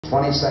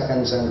20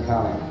 seconds and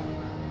counting.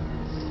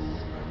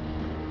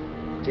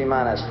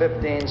 T-minus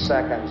 15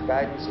 seconds.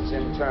 Guidance is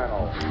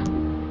internal.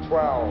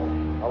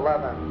 12,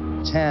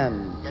 11,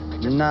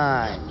 10,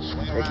 9.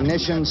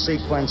 Ignition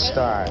sequence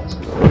starts.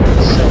 6, 5,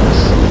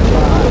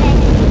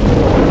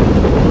 4,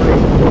 3,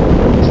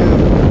 2,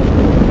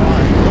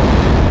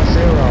 1,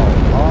 0.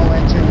 All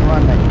engine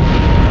running.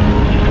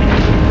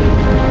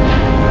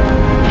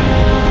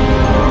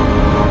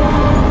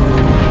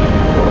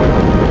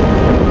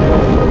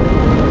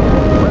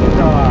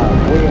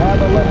 Liftoff. We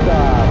have a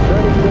liftoff.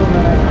 32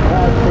 minutes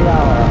past the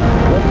hour.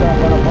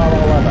 Liftoff on Apollo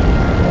 11.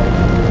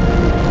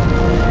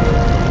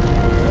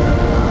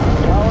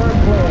 Power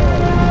clear.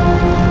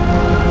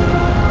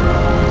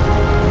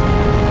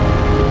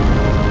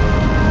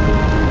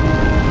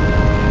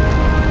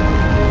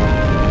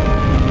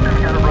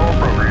 Got a roll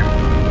program.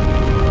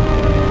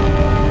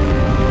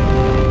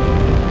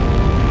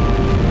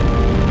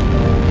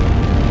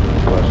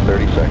 Plus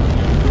 30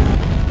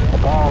 seconds.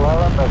 Apollo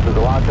 11, this is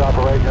the launch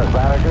operations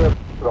manager.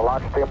 The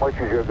launch team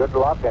wishes you good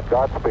luck and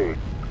Godspeed.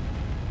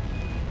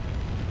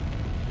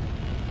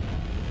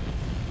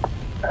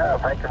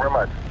 Thank you very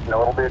much.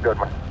 No, it'll be a good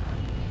one.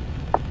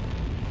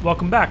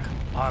 Welcome back.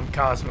 I'm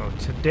Cosmo.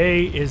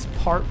 Today is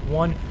part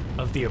 1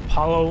 of the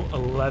Apollo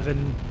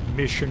 11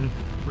 mission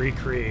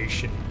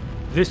recreation.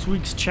 This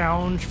week's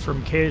challenge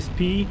from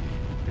KSP,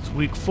 it's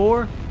week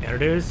 4, and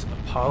it is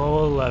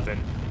Apollo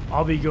 11.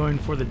 I'll be going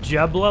for the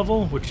Jeb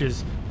level, which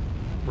is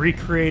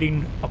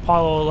recreating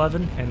Apollo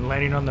 11 and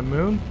landing on the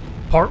moon.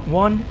 Part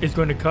 1 is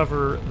going to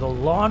cover the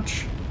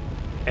launch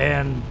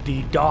and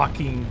the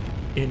docking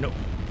in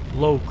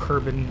low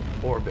Kerbin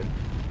orbit.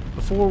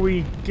 Before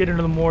we get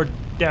into the more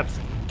depth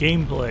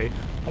gameplay,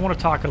 I want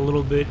to talk a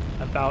little bit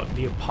about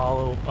the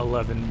Apollo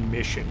 11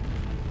 mission.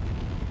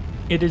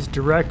 It is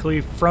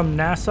directly from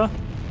NASA.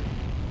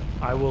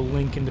 I will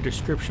link in the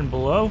description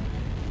below,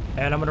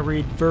 and I'm going to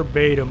read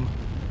verbatim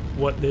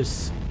what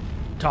this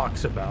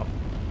talks about.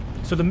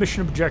 So the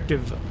mission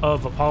objective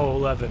of Apollo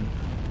 11.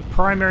 The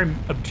primary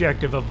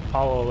objective of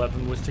Apollo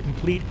 11 was to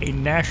complete a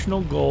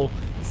national goal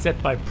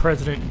set by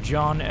President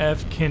John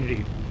F.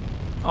 Kennedy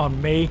on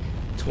May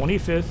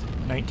 25th,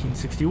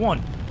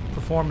 1961.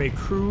 Perform a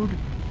crewed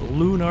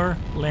lunar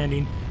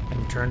landing and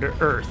return to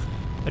Earth.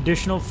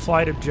 Additional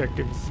flight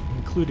objectives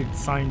included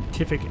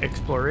scientific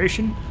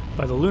exploration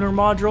by the Lunar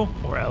Module,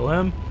 or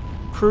LM,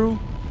 crew,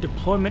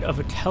 deployment of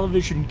a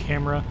television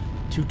camera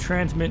to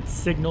transmit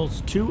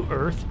signals to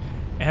Earth,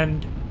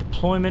 and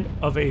deployment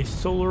of a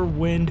solar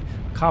wind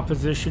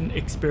composition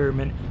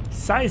experiment,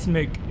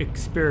 seismic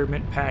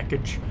experiment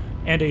package,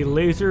 and a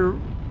laser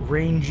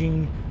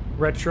ranging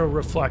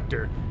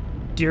retroreflector.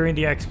 During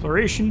the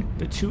exploration,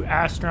 the 2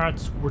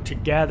 astronauts were to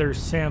gather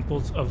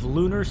samples of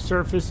lunar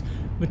surface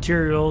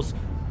materials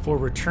for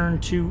return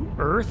to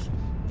Earth.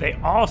 They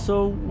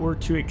also were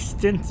to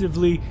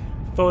extensively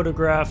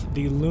photograph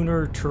the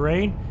lunar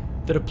terrain,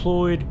 the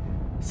deployed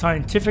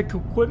scientific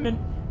equipment,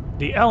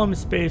 the LM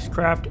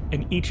spacecraft,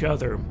 and each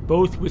other,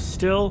 both with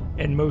still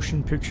and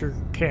motion picture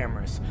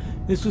cameras.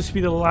 This was to be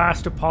the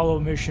last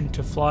Apollo mission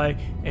to fly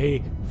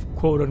a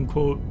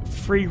quote-unquote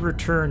free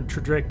return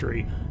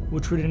trajectory,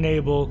 which would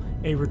enable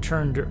a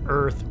return to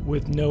Earth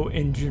with no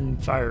engine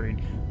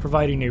firing,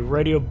 providing a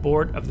ready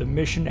abort of the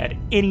mission at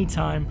any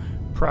time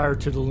prior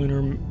to the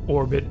lunar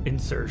orbit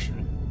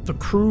insertion. The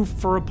crew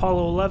for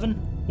Apollo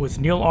 11 was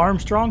Neil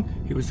Armstrong,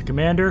 he was the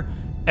commander,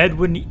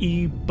 Edwin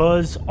E.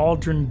 Buzz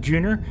Aldrin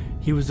Jr.,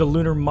 he was the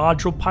lunar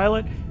module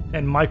pilot,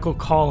 and Michael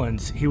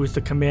Collins, he was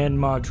the command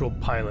module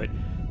pilot.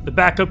 The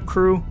backup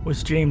crew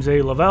was James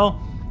A. Lovell,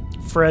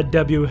 Fred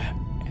W.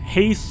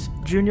 Hayes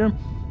Jr.,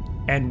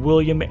 and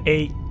William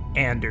A.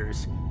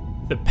 Anders.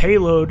 The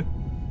payload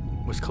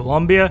was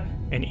Columbia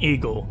and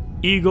Eagle.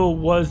 Eagle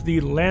was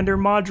the lander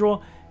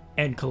module,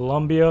 and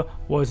Columbia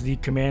was the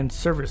command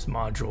service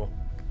module.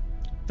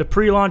 The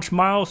pre-launch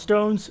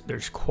milestones,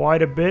 there's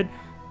quite a bit.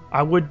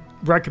 I would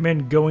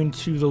recommend going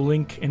to the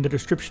link in the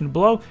description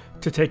below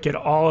to take in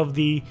all of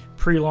the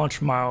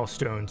pre-launch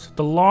milestones.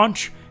 The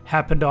launch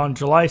happened on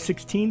July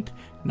 16th,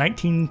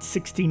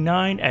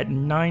 1969 at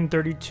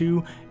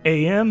 9:32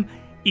 a.m.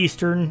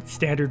 Eastern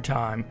Standard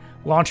Time.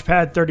 Launch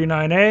Pad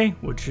 39A,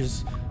 which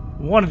is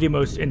one of the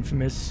most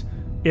infamous,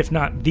 if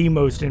not the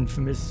most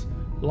infamous,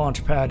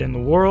 launch pad in the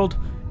world.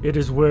 It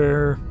is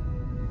where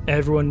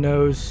everyone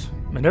knows,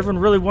 and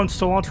everyone really wants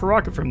to launch a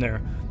rocket from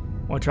there,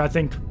 which I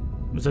think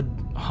was a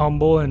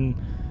humble and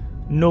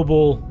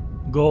noble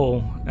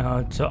goal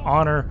to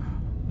honor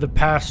the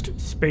past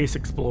space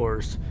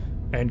explorers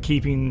and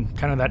keeping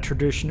kind of that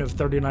tradition of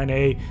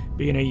 39A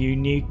being a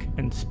unique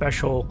and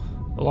special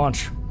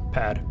launch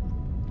pad.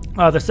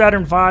 The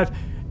Saturn V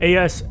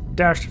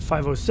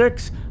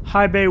AS-506,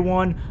 High Bay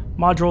 1,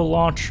 Module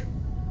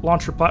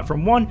Launcher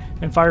Platform 1,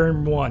 and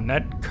Firing 1.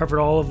 That covered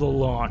all of the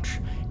launch.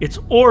 Its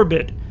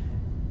orbit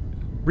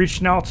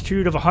reached an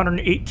altitude of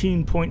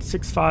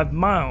 118.65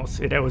 miles.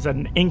 It was at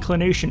an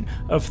inclination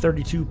of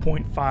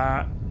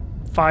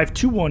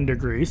 32.521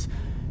 degrees.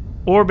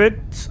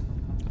 Orbit's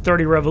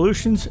 30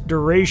 revolutions.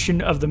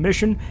 Duration of the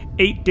mission,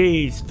 8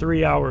 days,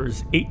 3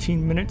 hours,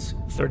 18 minutes,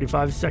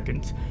 35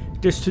 seconds.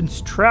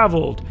 Distance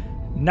traveled,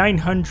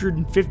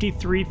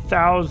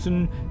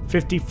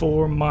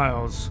 953,054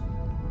 miles.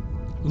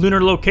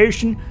 Lunar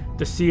location,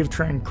 the Sea of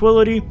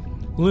Tranquility.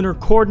 Lunar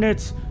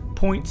coordinates,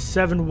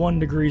 0.71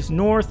 degrees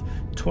north,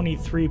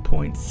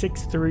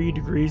 23.63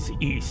 degrees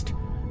east.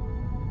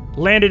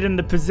 Landed in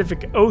the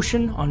Pacific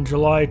Ocean on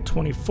July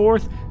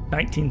 24th,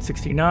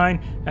 1969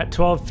 at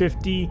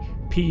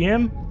 12:50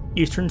 p.m.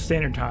 Eastern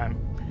Standard Time.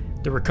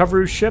 The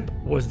recovery ship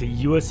was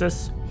the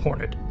USS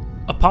Hornet.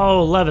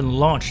 Apollo 11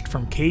 launched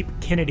from Cape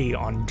Kennedy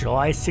on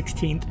July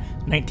 16,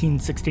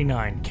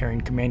 1969,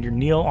 carrying Commander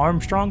Neil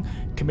Armstrong,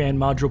 Command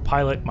Module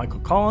Pilot Michael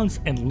Collins,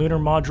 and Lunar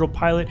Module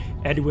Pilot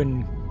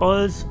Edwin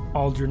Buzz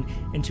Aldrin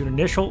into an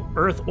initial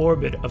Earth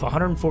orbit of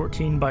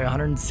 114 by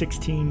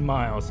 116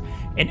 miles.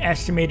 An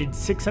estimated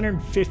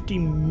 650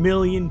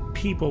 million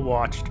people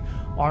watched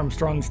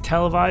Armstrong's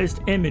televised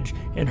image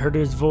and heard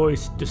his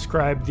voice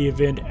describe the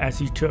event as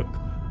he took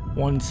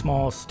one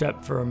small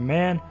step for a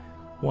man,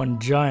 one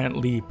giant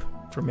leap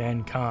for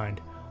mankind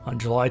on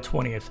July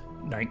 20th,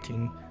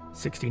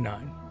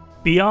 1969.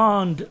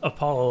 Beyond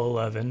Apollo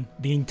 11,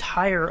 the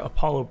entire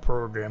Apollo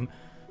program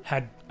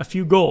had a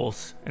few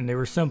goals, and they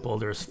were simple.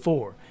 There's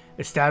 4.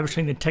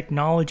 Establishing the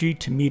technology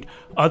to meet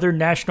other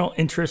national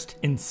interests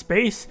in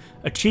space,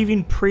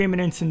 achieving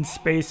preeminence in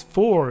space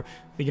for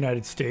the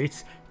United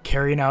States,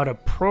 carrying out a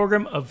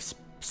program of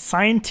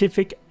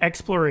scientific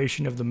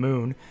exploration of the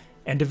moon,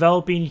 and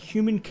developing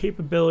human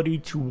capability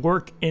to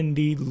work in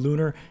the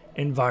lunar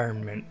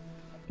environment.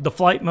 The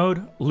flight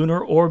mode,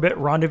 Lunar Orbit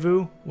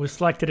Rendezvous, was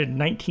selected in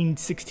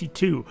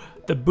 1962.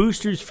 The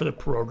boosters for the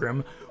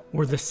program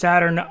were the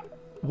Saturn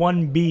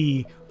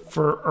 1B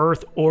for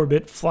Earth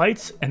orbit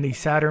flights and the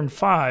Saturn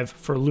V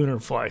for lunar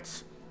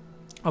flights.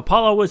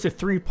 Apollo was a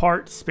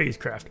 3-part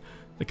spacecraft: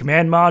 the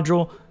command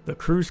module, the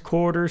cruise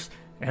quarters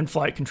and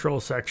flight control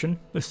section,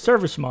 the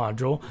service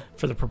module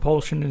for the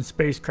propulsion and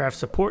spacecraft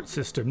support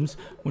systems.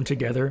 When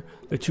together,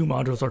 the 2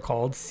 modules are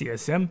called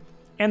CSM,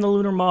 and the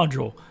lunar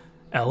module,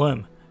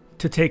 LM,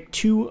 to take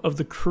 2 of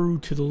the crew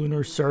to the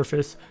lunar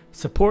surface,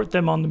 support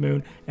them on the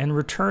moon, and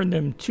return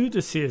them to the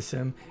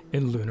CSM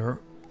in lunar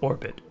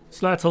orbit.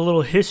 So that's a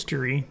little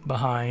history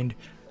behind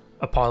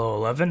Apollo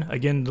 11.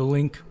 Again, the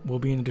link will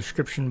be in the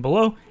description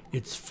below.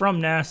 It's from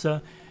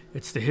NASA.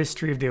 It's the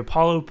history of the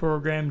Apollo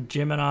program,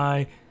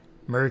 Gemini,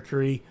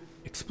 Mercury,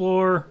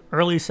 Explorer,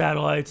 early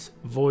satellites,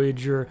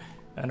 Voyager,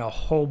 and a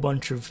whole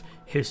bunch of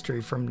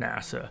history from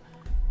NASA.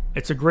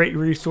 It's a great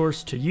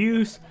resource to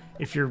use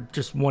if you're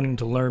just wanting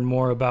to learn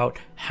more about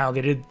how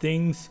they did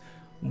things,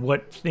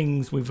 what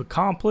things we've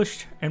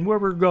accomplished, and where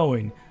we're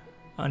going.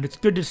 And it's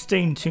good to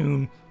stay in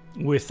tune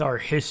with our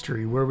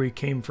history, where we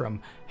came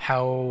from,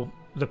 how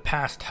the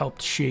past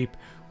helped shape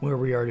where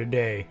we are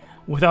today.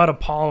 Without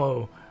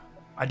Apollo,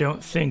 I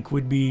don't think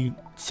we'd be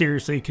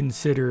seriously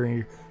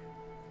considering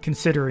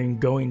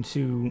going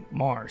to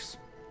Mars.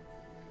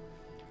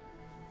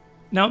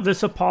 Now,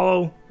 this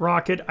Apollo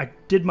rocket, I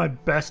did my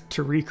best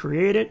to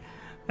recreate it,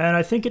 and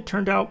I think it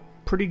turned out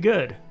pretty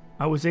good.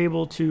 I was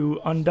able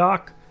to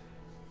undock,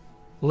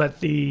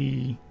 let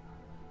the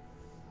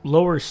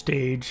lower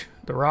stage,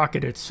 the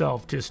rocket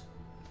itself, just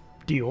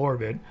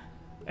deorbit,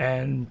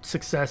 and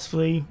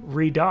successfully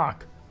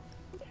redock.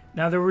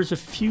 Now, there was a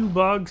few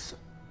bugs.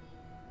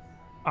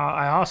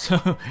 I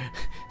also,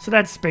 so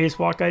that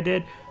spacewalk I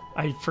did,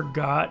 I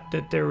forgot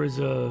that there was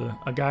a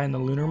guy in the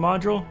lunar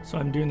module, so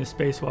I'm doing the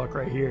spacewalk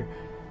right here.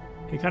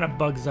 He kind of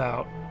bugs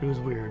out. It was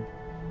weird.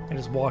 I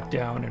just walked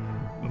down and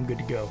I'm good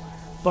to go.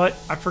 But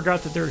I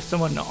forgot that there was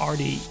someone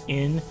already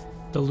in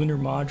the lunar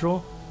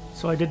module,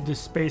 so I did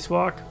this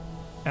spacewalk,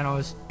 and I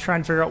was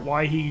trying to figure out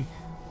why he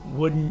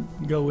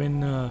wouldn't go in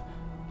the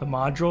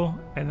module,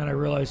 and then I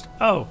realized,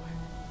 oh,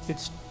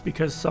 it's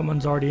because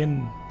someone's already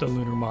in the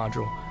lunar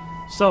module.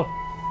 So,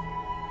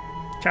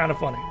 kind of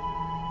funny.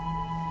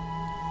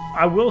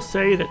 I will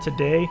say that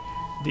today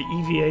the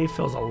EVA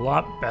feels a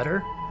lot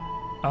better,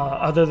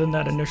 other than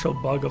that initial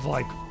bug of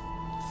like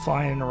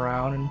flying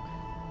around and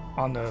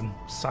on the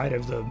side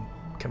of the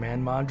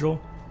command module.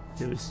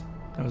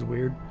 That was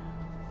weird,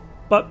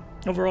 but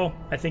overall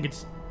I think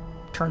it's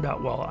turned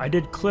out well. I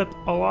did clip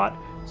a lot,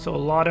 so a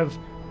lot of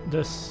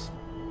this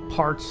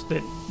parts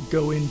that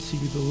go into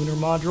the lunar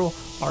module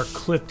are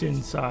clipped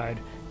inside,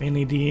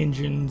 mainly the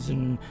engines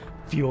and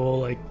fuel.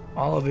 Like,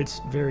 all of it's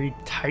very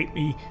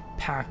tightly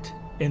packed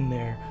in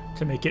there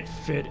to make it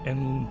fit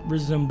and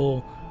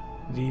resemble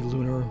the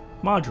lunar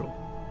module.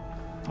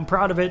 I'm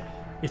proud of it.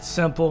 It's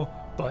simple,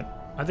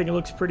 but I think it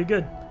looks pretty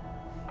good.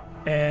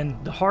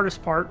 And the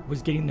hardest part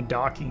was getting the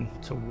docking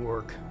to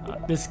work.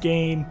 This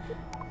game,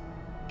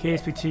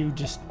 KSP2,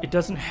 just, it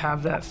doesn't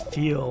have that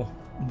feel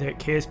that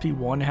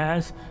KSP1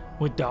 has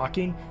with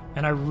docking,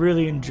 and I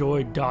really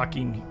enjoyed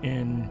docking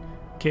in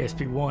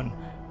KSP1.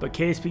 But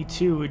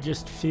KSP2, it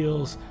just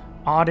feels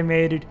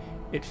automated,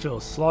 it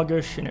feels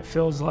sluggish, and it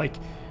feels like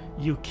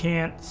you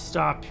can't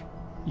stop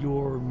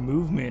your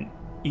movement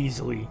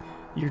easily.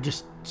 You're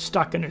just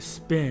stuck in a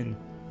spin.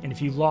 And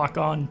if you lock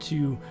on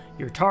to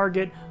your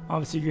target,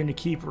 obviously you're going to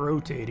keep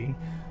rotating.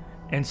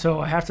 And so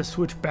I have to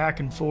switch back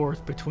and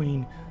forth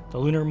between the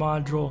lunar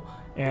module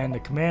and the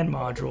command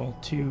module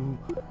to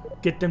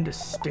get them to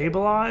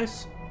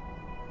stabilize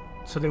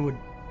so they would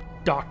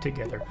dock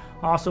together.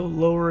 Also,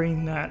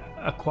 lowering that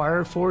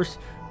acquired force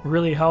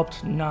really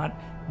helped not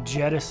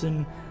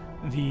jettison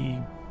the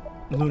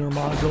lunar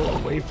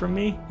module away from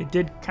me. It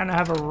did kind of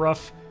have a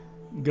rough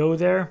go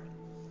there,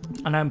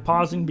 and I'm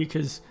pausing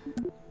because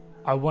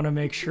I want to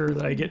make sure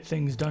that I get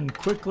things done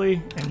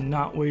quickly and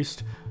not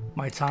waste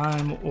my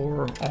time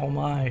or all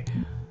my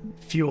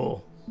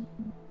fuel,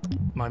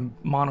 my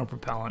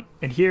monopropellant.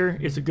 And here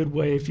is a good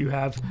way if you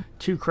have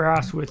two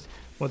crafts with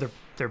whether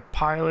they're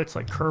pilots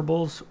like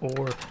Kerbals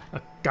or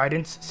a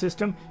guidance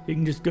system, you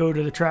can just go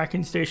to the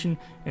tracking station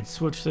and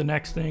switch to the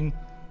next thing,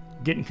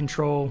 get in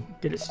control,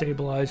 get it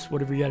stabilized,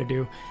 whatever you got to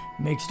do.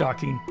 It makes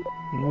docking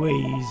way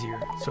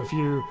easier. So if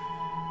you're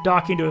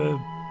docking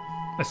to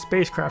a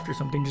spacecraft or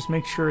something, just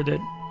make sure that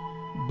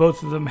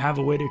both of them have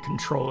a way to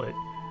control it.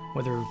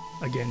 Whether,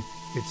 again,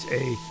 it's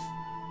a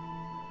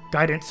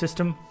guidance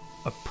system,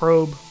 a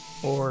probe,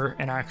 or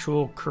an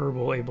actual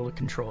Kerbal able to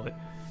control it.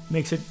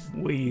 Makes it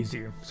way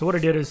easier. So what I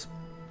did is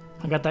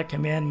I got that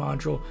command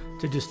module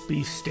to just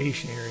be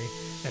stationary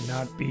and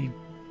not be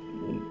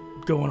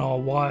going all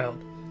wild.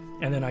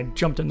 And then I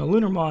jumped in the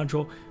lunar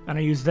module and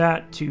I used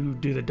that to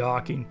do the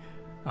docking.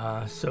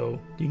 So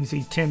you can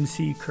see Tim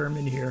C.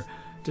 Kerman here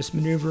just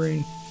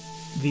maneuvering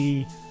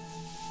the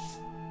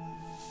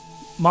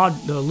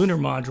lunar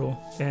module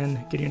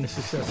and getting a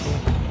successful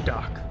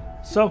dock.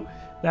 So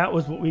that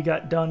was what we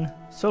got done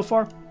so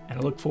far, and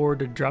I look forward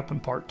to dropping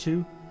part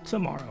 2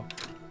 tomorrow.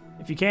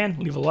 If you can,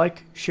 leave a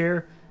like,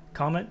 share,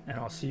 comment, and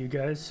I'll see you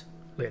guys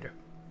later.